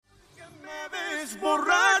eres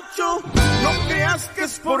borracho, no creas que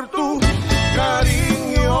es por tu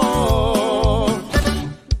cariño.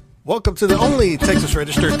 Welcome to the only Texas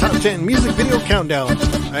Registered Top 10 Music Video Countdown.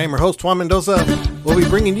 I am your host, Juan Mendoza. We'll be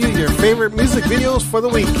bringing you your favorite music videos for the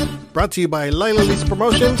week. Brought to you by Lila Lee's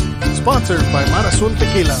Promotions, sponsored by Mar Azul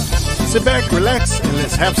Tequila. Sit back, relax, and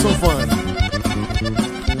let's have some fun.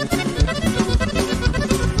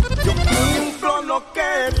 Yo cumplo lo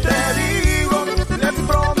que te digo, le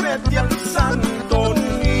prometí al santo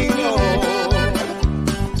niño.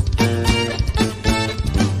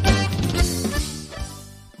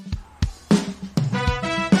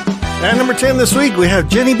 At number 10 this week, we have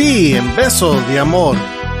Jenny B and Beso de Amor.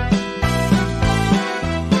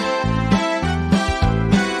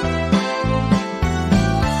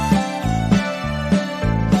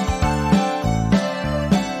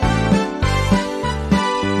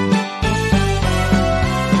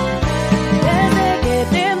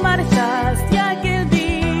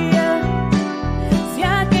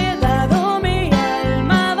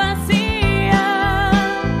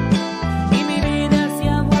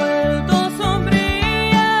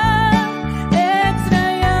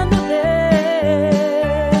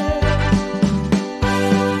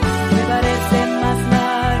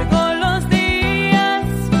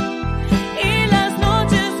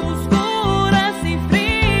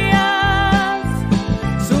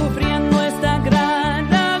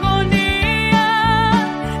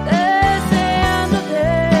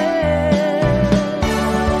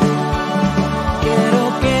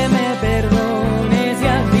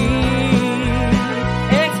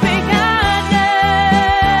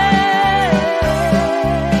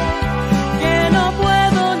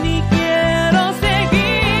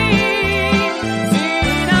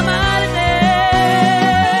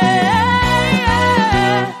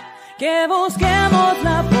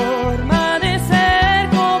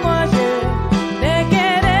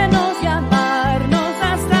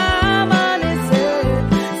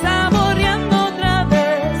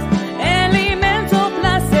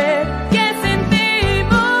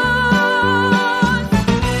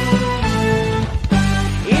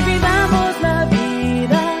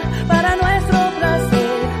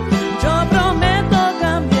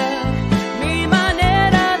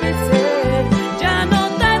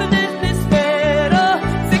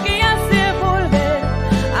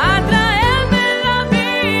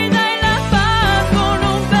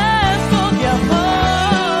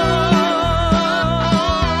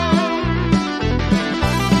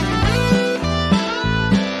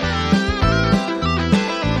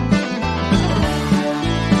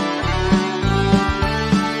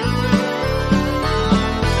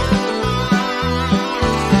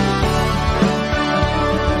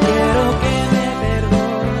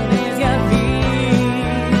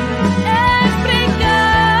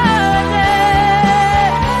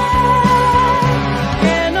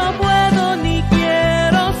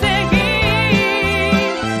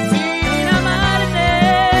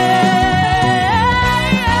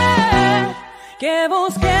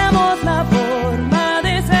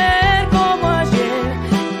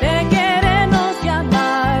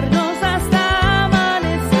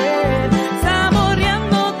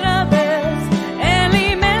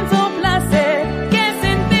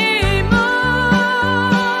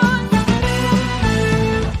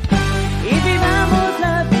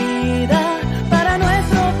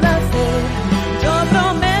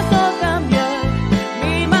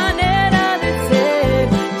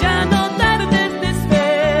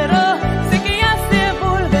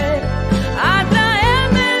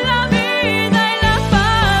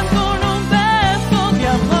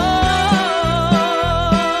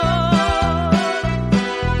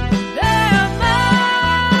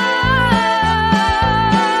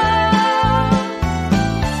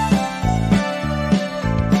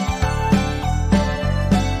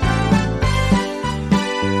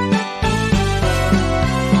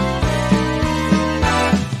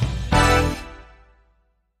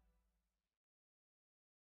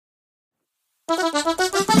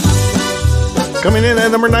 Coming in at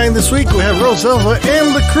number 9 this week, we have Roselva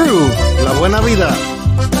and the Crew, La Buena Vida.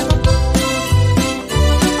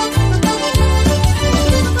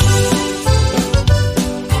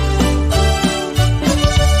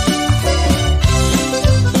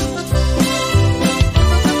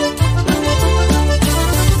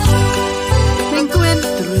 Me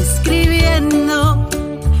encuentro escribiendo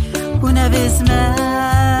una vez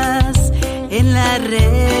más en la red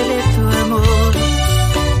de tu amor.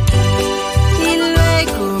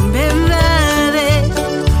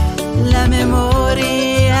 La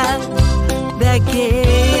memoria de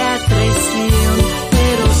aquella traición,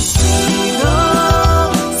 pero sigo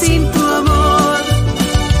sin tu amor.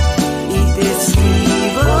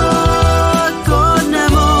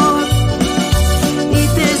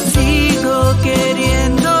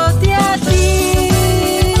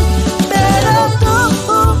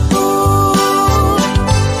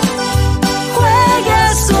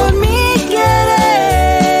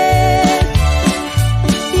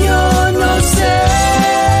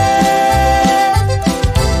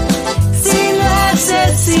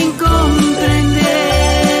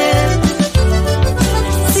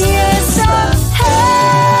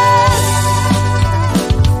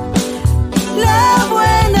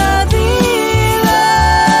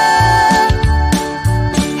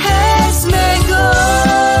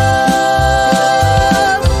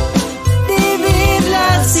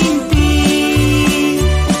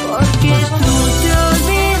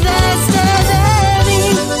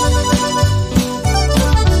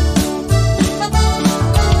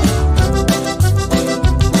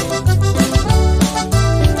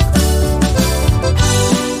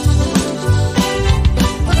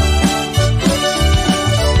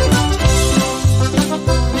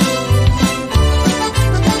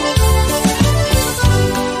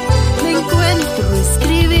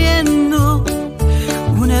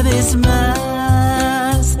 vez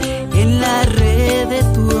más en la red de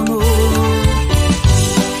tu amor.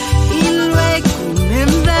 Y luego me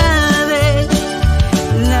invade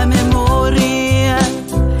la memoria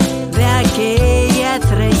de aquella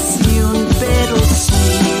traición, pero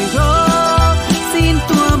sigo sin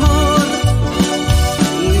tu amor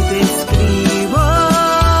y te escribo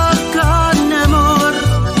con amor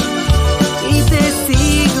y te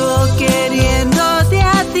sigo queriéndote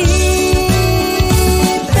a ti,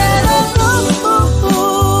 pero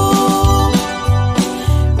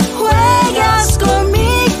juegas con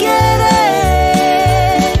mi querer.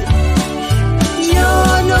 Yo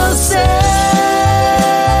no sé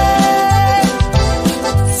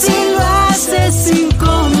si lo haces sin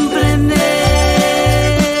comprender,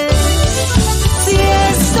 si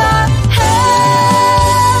esta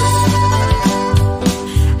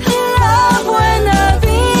es la buena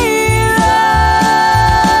vida,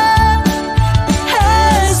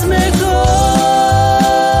 es mejor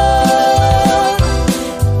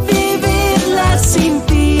vivirla sin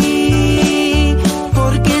ti,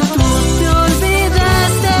 porque tú te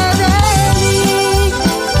olvidaste de mí.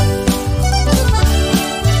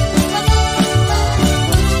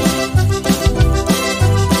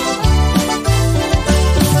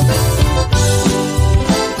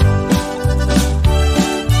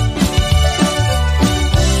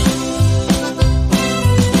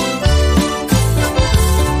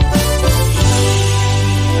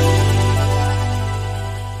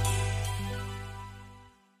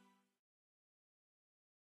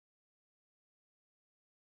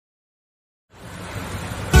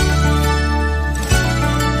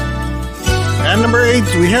 At number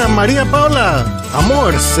 8, we have Maria Paula,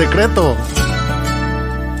 Amor Secreto.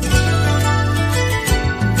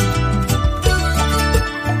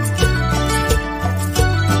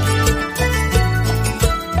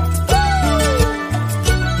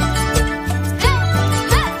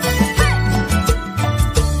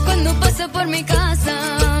 Cuando pasa por mi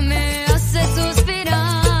casa me hace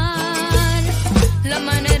suspirar. La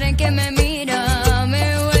manera en que me mira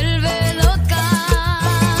me vuelve loca.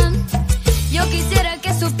 Yo quisiera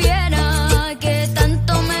que supiera que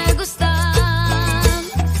tanto me gusta,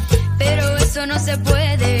 pero eso no se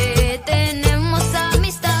puede. Tenemos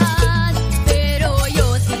amistad, pero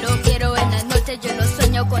yo si lo quiero en las noches. Yo lo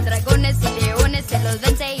sueño con dragones y leones. Se los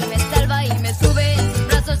vence y me salva y me sube en sus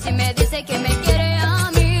brazos y me dice que me quiere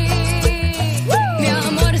a mí. Mi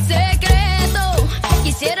amor secreto,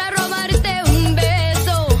 quisiera robarte un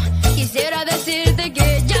beso. Quisiera decirte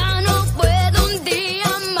que ya no puedo un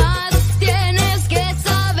día más. Tienes que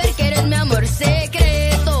saber que eres mi amor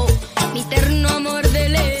secreto, mi eterno amor de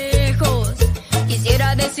lejos.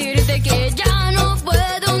 Quisiera decirte que ya no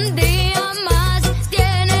puedo un día más.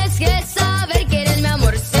 Tienes que saber que eres mi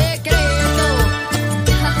amor secreto.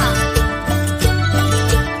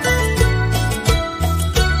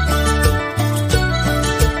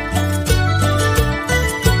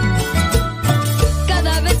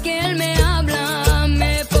 Cada vez que él me habla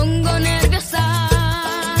me pongo nerviosa.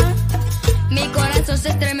 Mi corazón se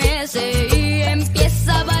estremece y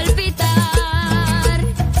empieza a palpitar.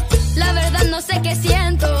 La verdad no sé qué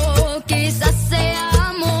siento, quizás sea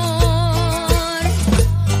amor.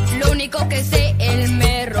 Lo único que sé, él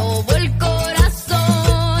me robó el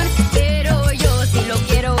corazón. Pero yo si lo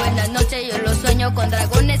quiero en la noche. Yo lo sueño con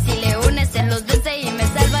dragones y leones. Él los vence y me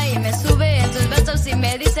salva y me sube en sus brazos y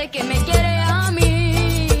me dice que me quiere a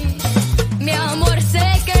mí. Mi amor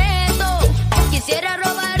secreto, quisiera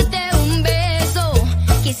robarte un beso.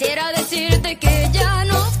 Quisiera decirte que ya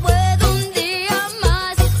no puedo un día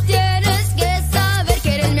más. Tienes que saber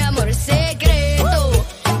que eres mi amor secreto,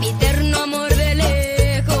 mi eterno amor de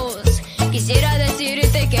lejos. Quisiera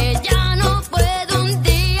decirte que ya no puedo un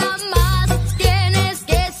día más. Tienes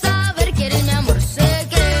que saber que eres mi amor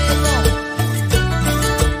secreto.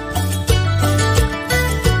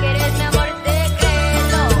 Que eres mi amor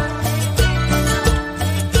secreto.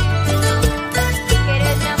 Que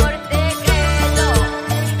eres mi amor secreto.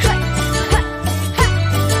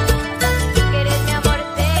 Que eres mi amor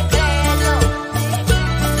secreto.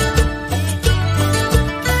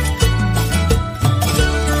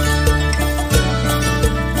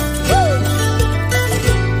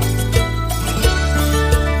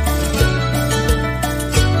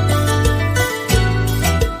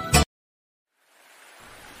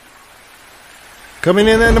 Coming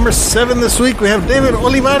in at number 7 this week, we have David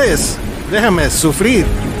Olivares, Déjame Sufrir.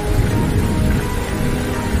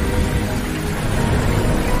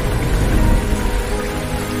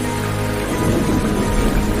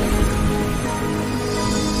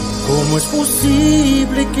 ¿Cómo es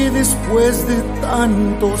posible que después de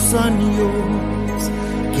tantos años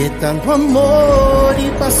que tanto amor y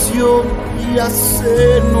pasión ya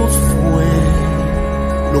se nos fue.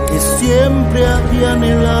 Lo que siempre había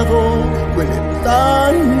anhelado duele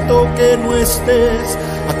tanto que no estés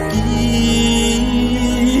aquí.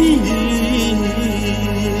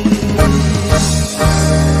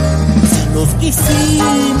 Si nos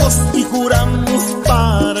quisimos y juramos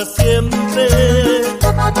para siempre,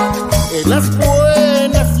 en las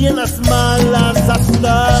buenas y en las malas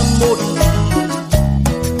hasta morir.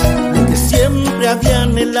 Lo que siempre había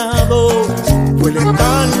anhelado duele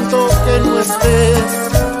tanto que no estés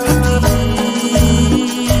aquí.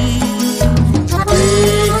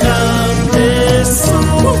 Déjame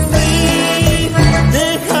sufrir,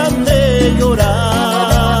 déjame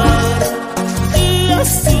llorar, y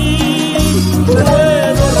así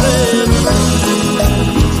puedo revivir,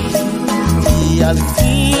 y al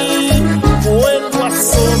fin vuelvo a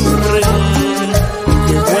sonreír,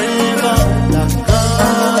 que vuelva la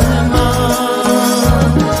calma.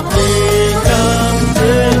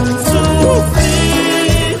 Déjame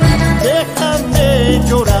sufrir, déjame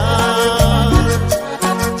llorar,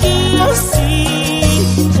 y así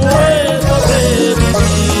puedo revivir,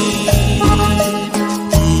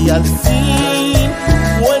 y al fin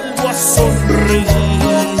vuelvo a sonreír,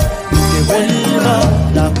 que vuelva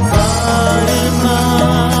la calma,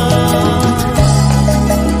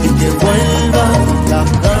 y que vuelva la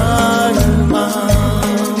calma.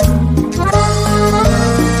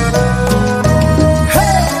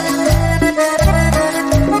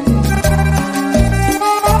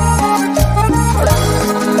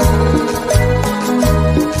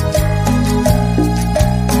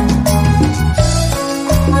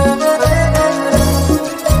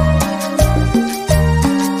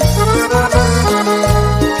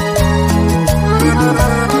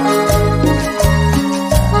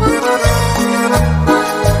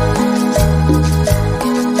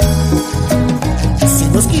 Si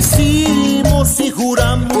nos quisimos y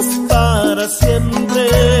juramos para siempre,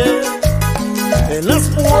 en las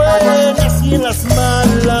buenas y en las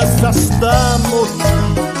malas hasta morir.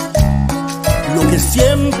 Lo que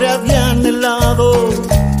siempre había anhelado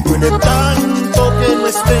duele tanto que no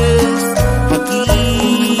estés aquí.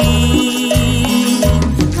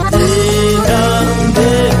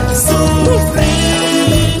 Déjame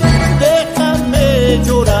sufrir, déjame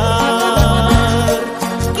llorar,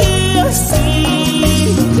 y así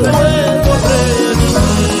puedo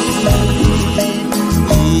revivir,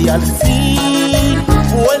 y al fin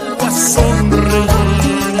vuelvo a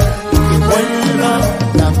sonreír, que vuelva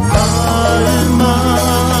la calma,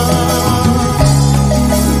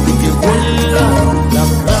 y que vuelva la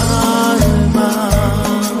calma.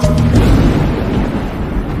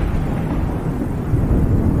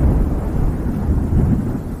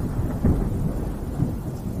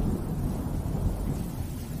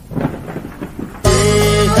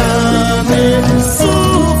 Déjame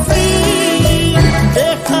sufrir,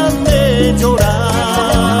 déjame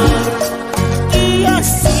llorar, y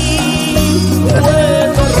así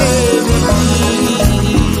puedo revivir,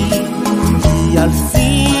 y al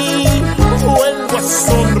fin vuelvo a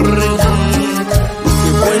sonreír,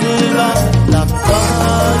 que vuelva la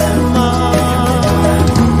calma,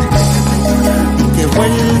 que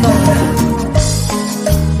vuelva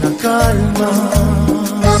la calma.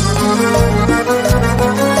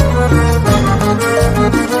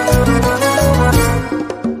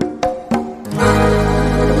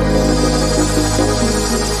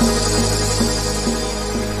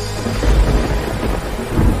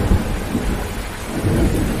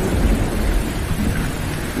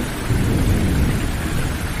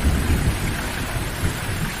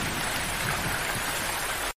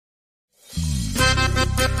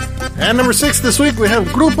 At number 6 this week, we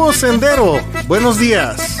have Grupo Sendero. Buenos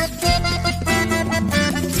días.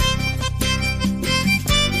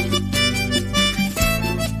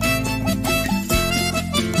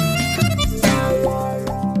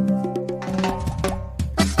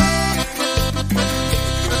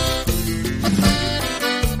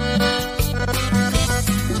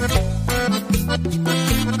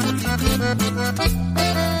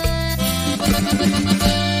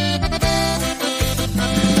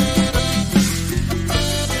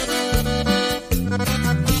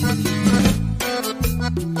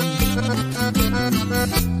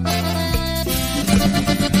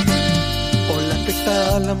 Hola, ¿qué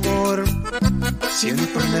tal, amor?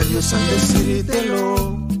 Siento nervios al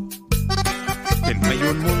decírtelo, que no hay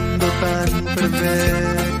un mundo tan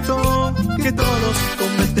perfecto, que todos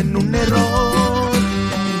cometen un error.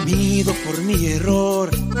 Mido por mi error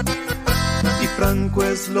y franco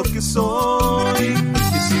es lo que soy,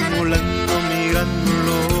 disimulando mi gran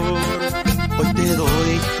dolor. Hoy te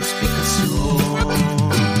doy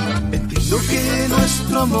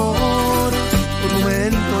amor, un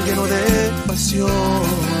momento lleno de pasión.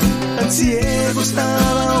 Tan ciego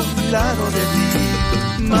estaba a un lado de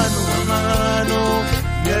ti, mano a mano.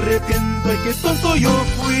 Me arrepiento, ay qué tonto yo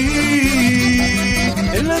fui.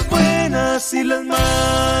 En las buenas y las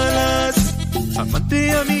malas,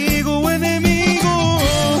 amante, amigo o enemigo,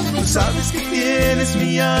 tú sabes que tienes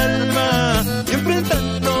mi alma y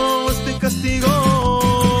enfrentando este castigo.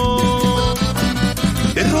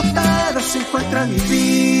 Derrotada se encuentra mi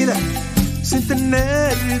vida sin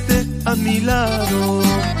tenerte a mi lado,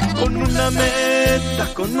 con una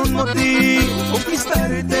meta, con un motivo,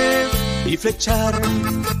 conquistarte y flechar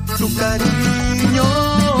tu cariño.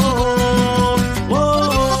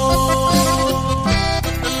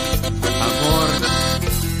 Amor,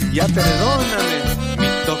 ya perdóname, mi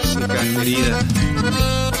tóxica querida.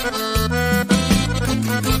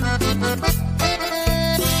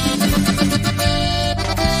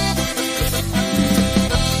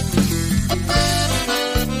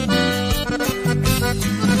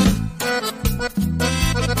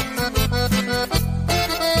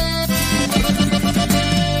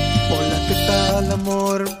 Hola, ¿qué tal,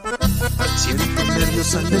 amor? Siento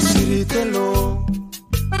nervios al decírtelo,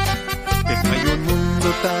 que no hay un mundo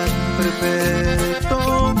tan perfecto,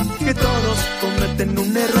 que todos cometen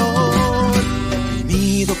un error.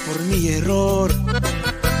 Temido por mi error,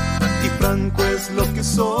 y franco es lo que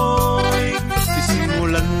soy,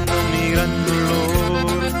 disimulando mi gran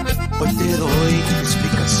dolor. Hoy te doy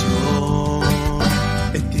explicación.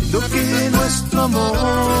 Entiendo que nuestro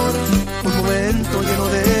amor, un momento lleno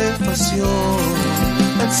de pasión,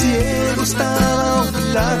 tan ciego estaba a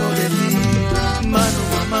un lado de ti, mano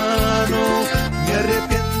a mano. Me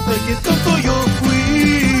arrepiento de que tonto yo fui.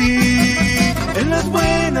 En las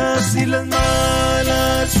buenas y las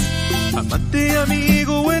malas, amante,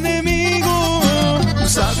 amigo o enemigo, tú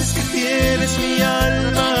sabes que tienes mi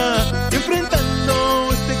alma y enfrentando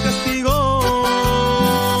este castigo.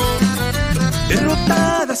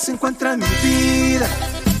 Derrotada se encuentra mi vida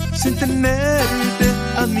sin tenerte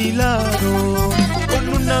a mi lado, con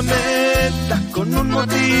una meta, con un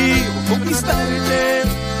motivo, conquistarte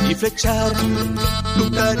y flechar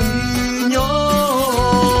tu cariño.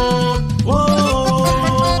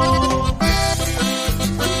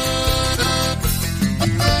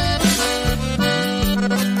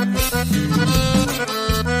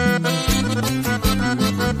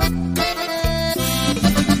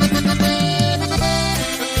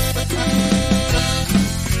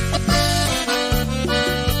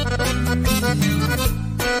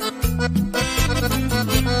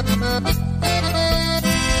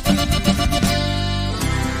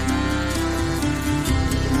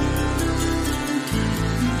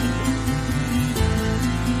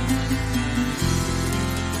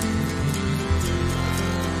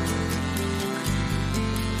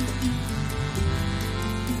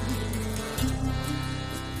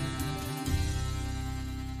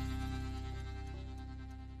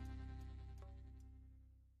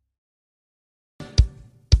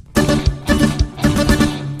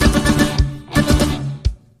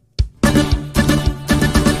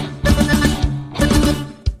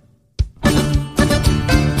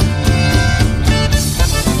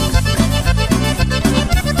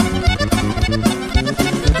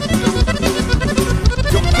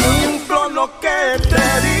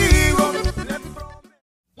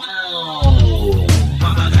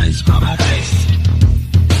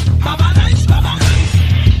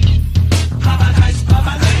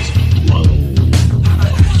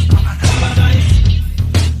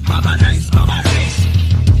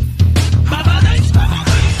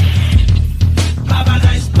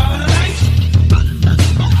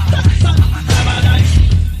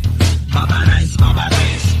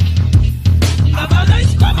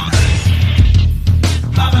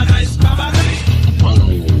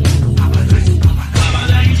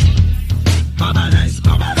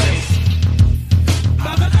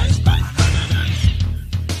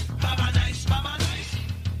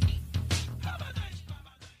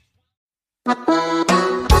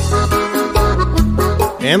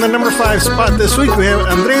 In the number 5 spot this week, we have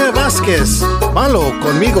Andrea Vasquez, Malo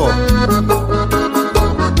Conmigo.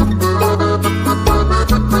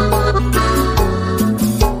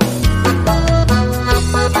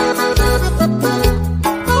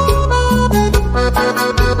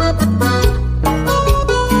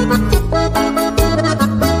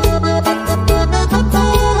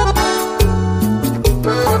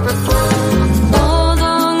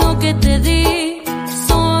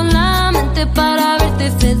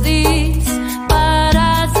 Feliz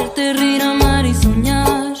para hacerte reír, amar y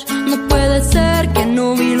soñar. No puedes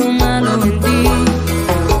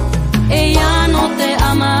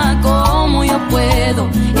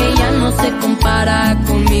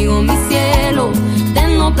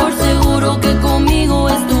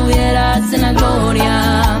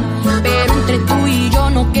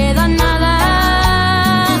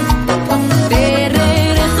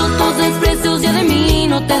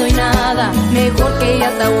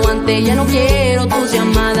te aguante, ya no quiero tus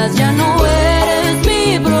llamadas, ya no eres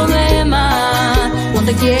mi problema. No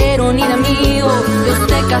te quiero ni de amigo, Dios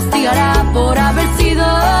te castigará por haber sido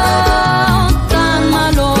tan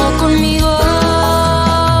malo conmigo.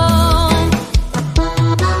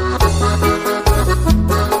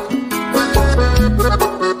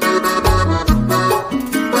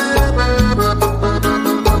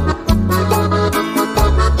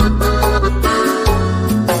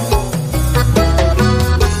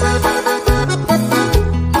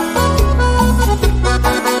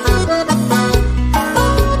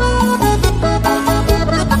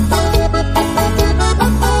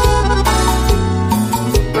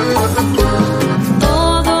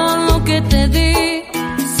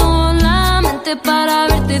 Para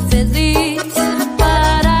verte feliz,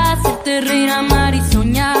 para hacerte reír, amar y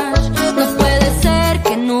soñar. No puede ser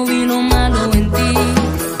que no vi lo malo en ti.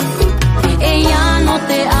 Ella no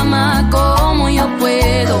te ama como yo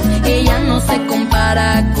puedo, ella no se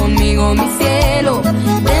compara conmigo, mi cielo.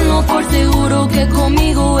 Tengo por seguro que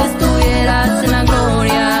conmigo estuvieras en la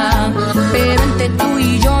gloria, pero entre tú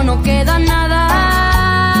y yo no queda nada.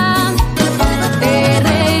 Te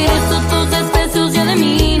regreso tus desprecios, ya de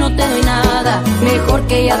mí no te doy nada. Mejor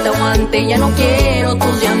que ya te aguante, ya no quiero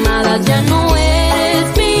tus llamadas, ya no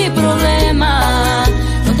eres mi problema.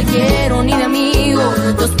 No te quiero ni de amigo,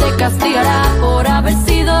 Dios te castigará por haber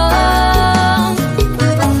sido.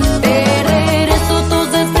 Te regreso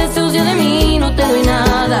tus desprecios, ya de mí no te doy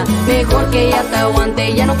nada. Mejor que ya te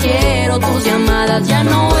aguante, ya no quiero tus llamadas, ya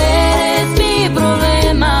no eres mi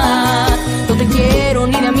problema. No te quiero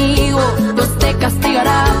ni de amigo, Dios te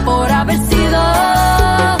castigará por haber sido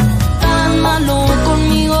tan malo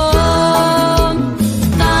conmigo,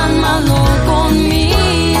 tan malo conmigo.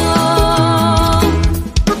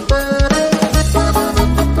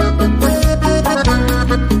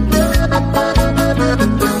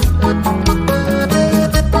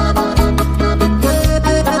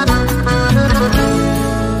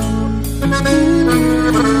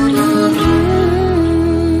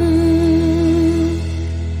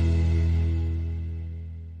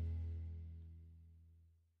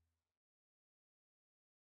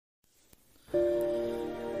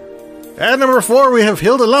 At number 4, we have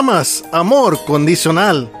Hilda Lamas, Amor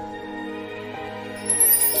Condicional.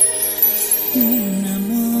 Un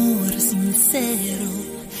amor sincero,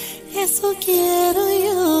 eso quiero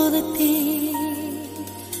yo de ti.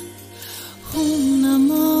 Un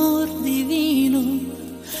amor divino,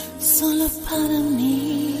 solo para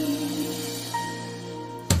mí.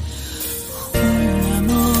 Un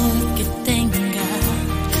amor que tenga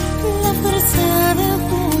la fuerza de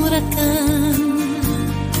un huracán.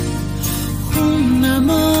 Un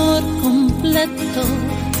amor completo,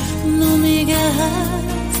 no me digas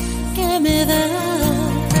que me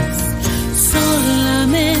das.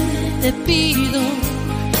 Solamente pido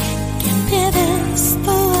que me des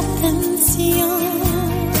tu atención.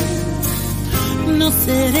 No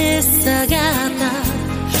seré esa gata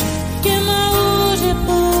que maulle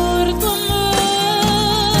por tu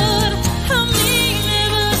amor. A mí me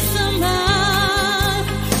vas a amar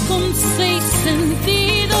con 6 sentidos.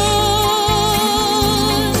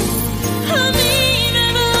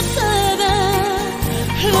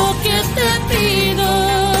 Te pido,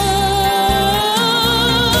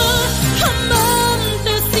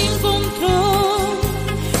 amante sin control,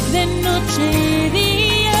 de noche y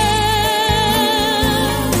día,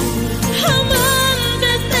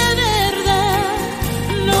 amante de verdad,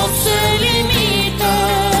 no se limita.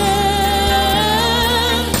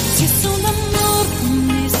 Si es un amor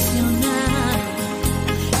condicional,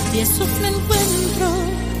 y eso me encuentro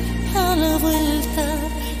a la vuelta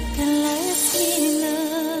de la esquina.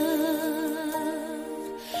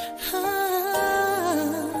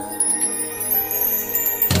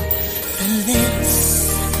 Tal vez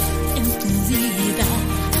en tu vida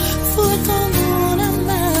fue común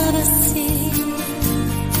amar así.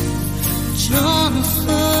 Yo no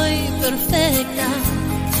soy perfecta,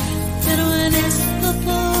 pero en esto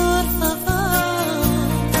por favor,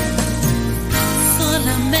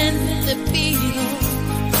 solamente pido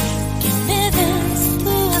que me des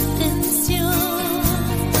tu atención.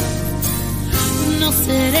 No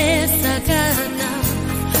seré esa gata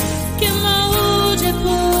que maulle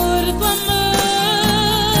por tu amor.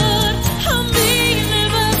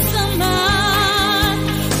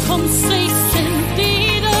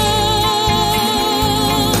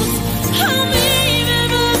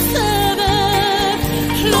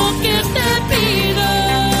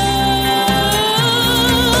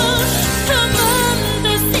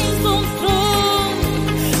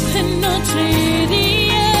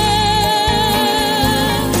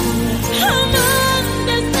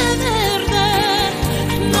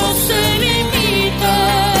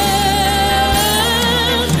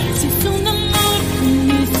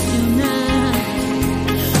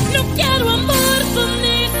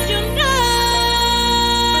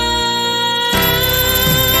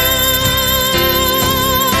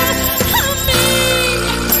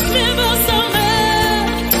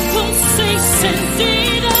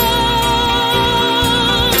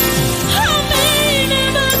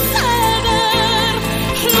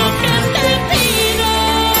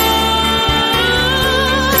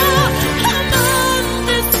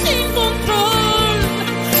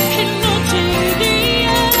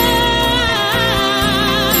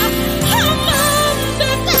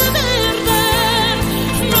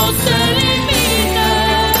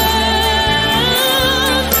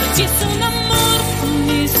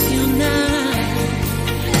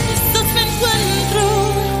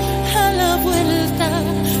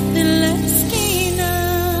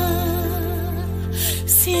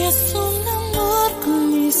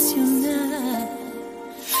 condicional.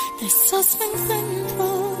 De esos me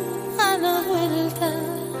encuentro a la vuelta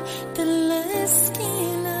de la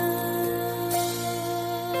esquina.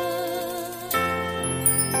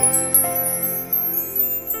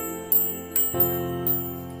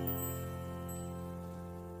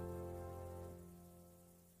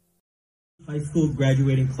 High school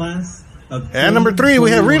graduating class of And number 3,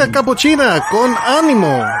 we have Rita Capuchina con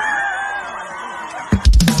Ánimo.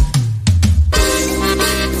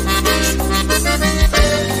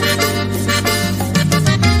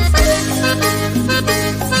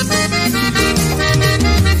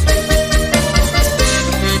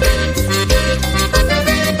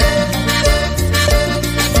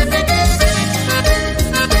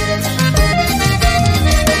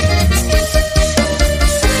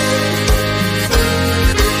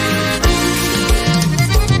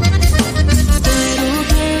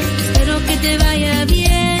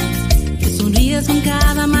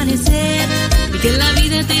 Que la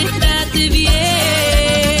vida te trate bien.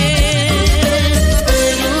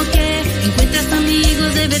 Espero que encuentres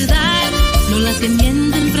amigos de verdad, no las que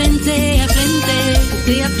mienten frente a frente,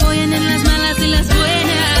 que te apoyen en las malas y las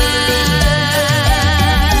buenas.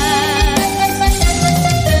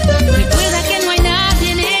 Recuerda que no hay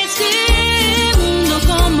nadie en este mundo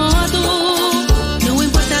como tú. No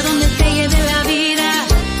importa dónde te lleve la vida,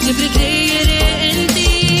 siempre creeré en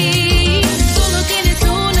ti. Solo tienes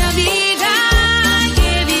una vida,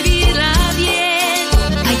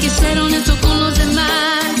 ser honesto con los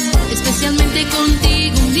demás, especialmente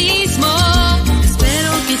contigo mismo.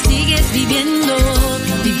 Espero que sigues viviendo,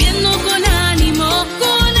 viviendo con ánimo,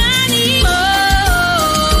 con ánimo.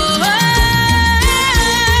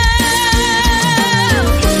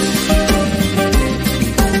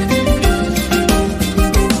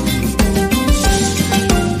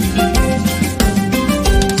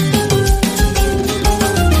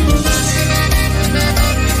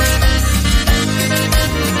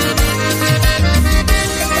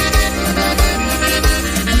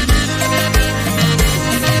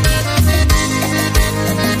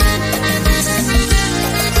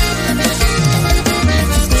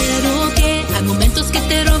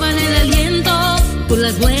 Por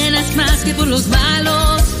las buenas más que por los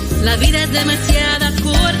malos, la vida es demasiado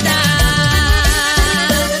corta.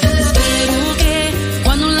 Espero que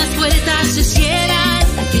cuando las puertas se cierran,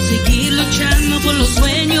 hay que seguir luchando por los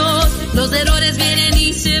sueños. Los errores vienen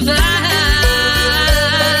y se van.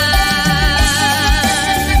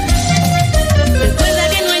 Recuerda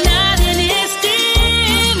que no hay nadie en este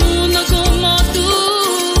mundo como tú.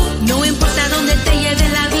 No importa dónde te lleve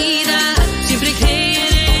la vida, siempre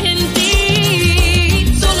creeré en ti.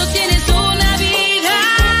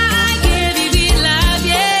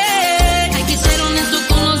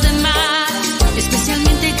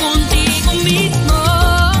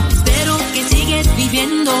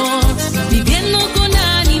 Viviendo con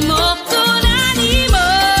ánimo, con ánimo.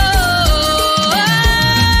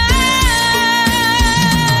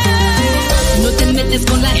 No te metes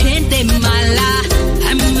con la gente mala,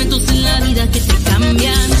 hay momentos en la vida que te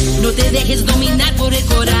cambian. No te dejes dominar por el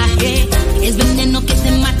coraje, es veneno que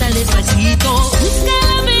te mata despacito. Busca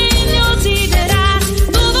la Dios y verás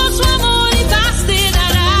todo su amor y paz te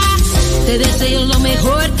dará. Te deseo lo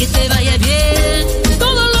mejor, que te vaya bien,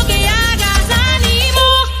 todo lo que hagas, ánimo.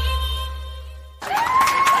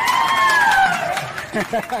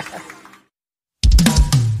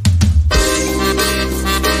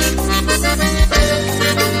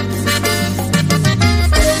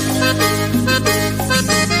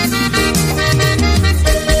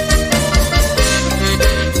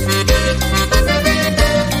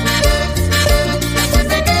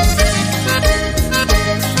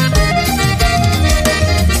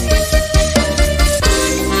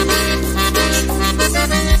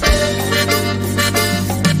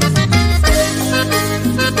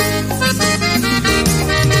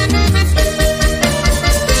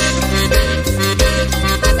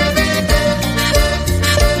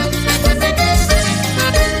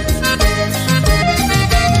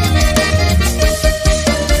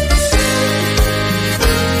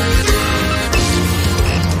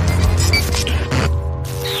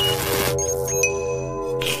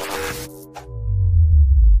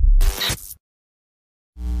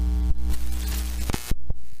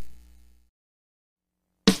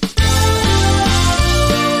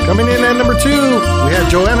 Coming in at number 2, we have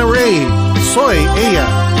Joanna Ray, Soy Ella.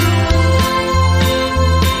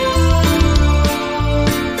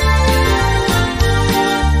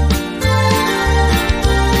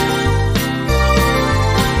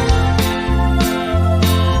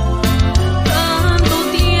 Tanto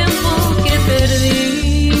tiempo que perdí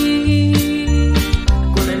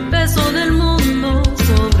con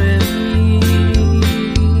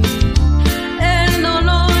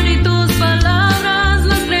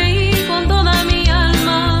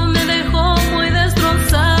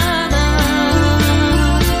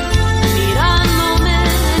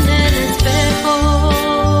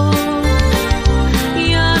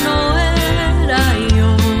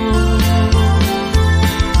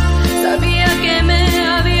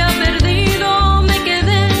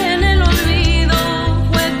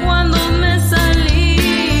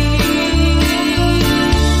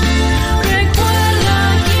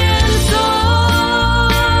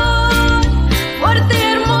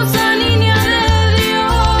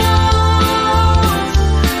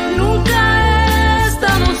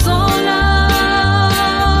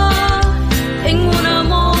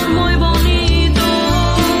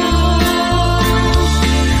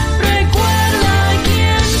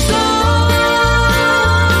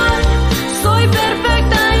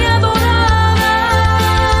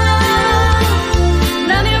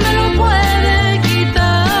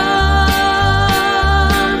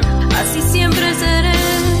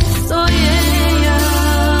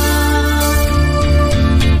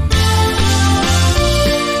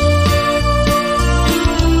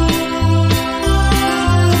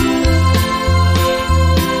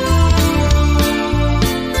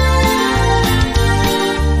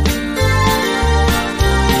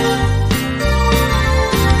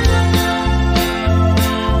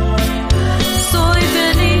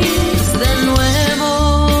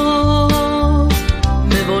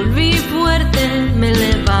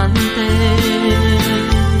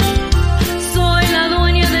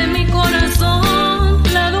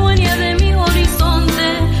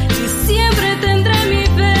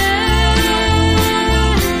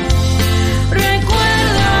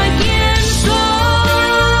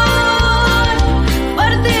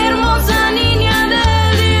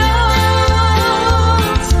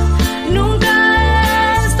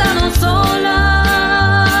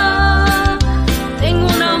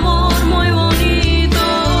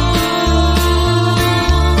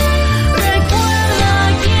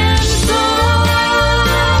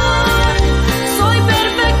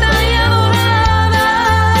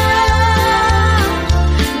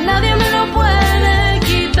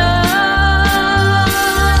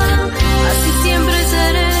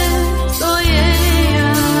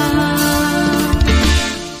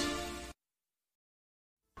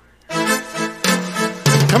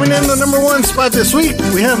In the number one spot this week,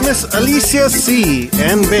 we have Miss Alicia C.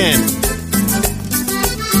 and Ben.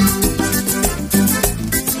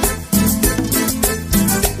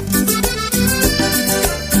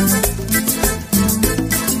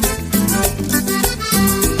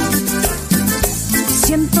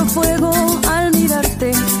 Siento fuego al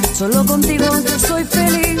mirarte, solo contigo yo soy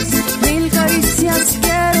feliz. Mil caricias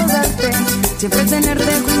quiero darte, siempre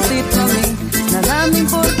tenerte juntito a mí. Nada me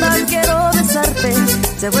importa, quiero besarte.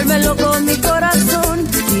 Se vuelve loco mi corazón,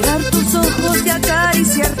 mirar tus ojos y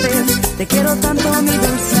acariciarte. Te quiero tanto, mi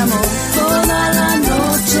dulce amor. Toda la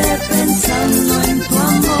noche pensando en tu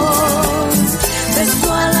amor.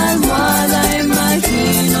 Beso a la almohada,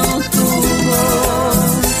 imagino tu voz.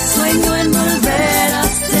 Sueño en volver a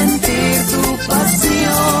sentir tu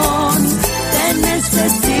pasión. Te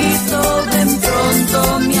necesito, ven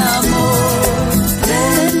pronto, mi amor. Te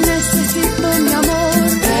necesito, mi amor.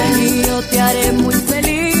 Ven y yo te haré muy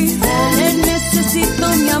feliz. Te necesito,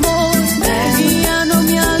 mi amor. Ven y ya no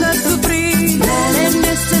me hagas sufrir. Te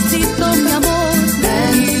necesito, mi amor.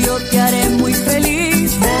 Ven y yo te haré muy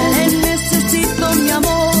feliz. Te necesito, mi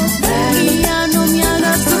amor. Ven y ya no me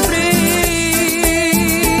hagas sufrir.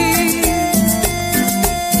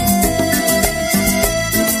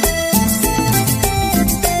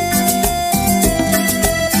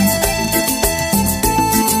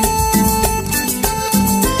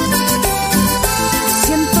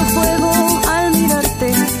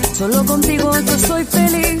 Solo contigo yo soy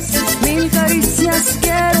feliz, mil caricias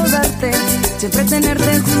quiero darte, siempre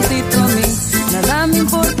tenerte juntito a mí. Nada me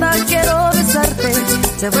importa, quiero besarte,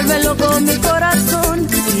 se vuelve loco mi corazón,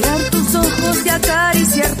 mirar tus ojos y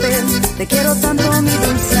acariciarte. Te quiero tanto, mi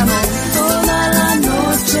dulce amor. Toda la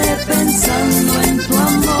noche pensando en tu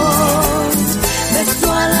amor.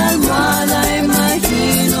 Beso a la almohada,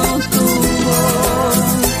 imagino tu voz.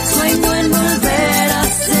 Sueño en volver a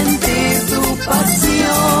sentir tu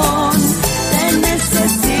pasión. Te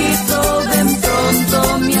necesito, ven pronto,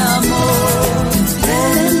 mi amor. Te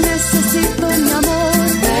necesito, mi amor.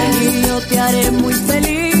 Ven y yo te haré muy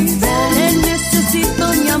feliz. Te necesito,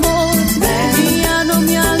 mi amor. Ven y ya no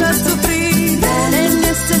me hagas sufrir. Te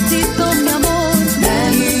necesito, mi amor.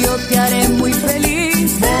 Ven y yo te haré muy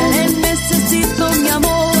feliz. Te necesito, mi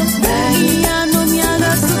amor. Ven y ya no me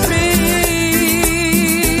hagas sufrir.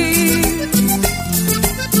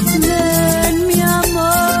 Ven, mi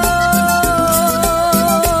amor.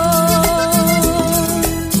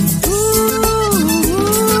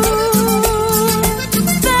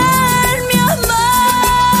 Ven, mi amor.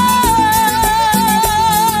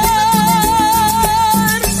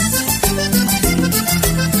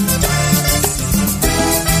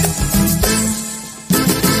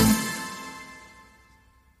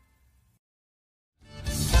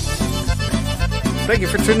 Thank you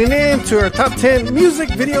for tuning in to our Top 10 Music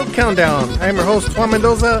Video Countdown. I am your host, Juan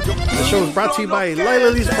Mendoza. The show is brought to you by Lila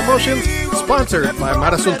Lee's Promotions, sponsored by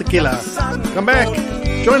Marazul Tequila. Come back,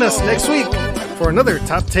 join us next week for another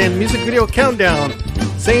Top 10 Music Video Countdown.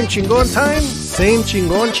 Same Chingon time, same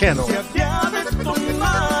Chingon channel.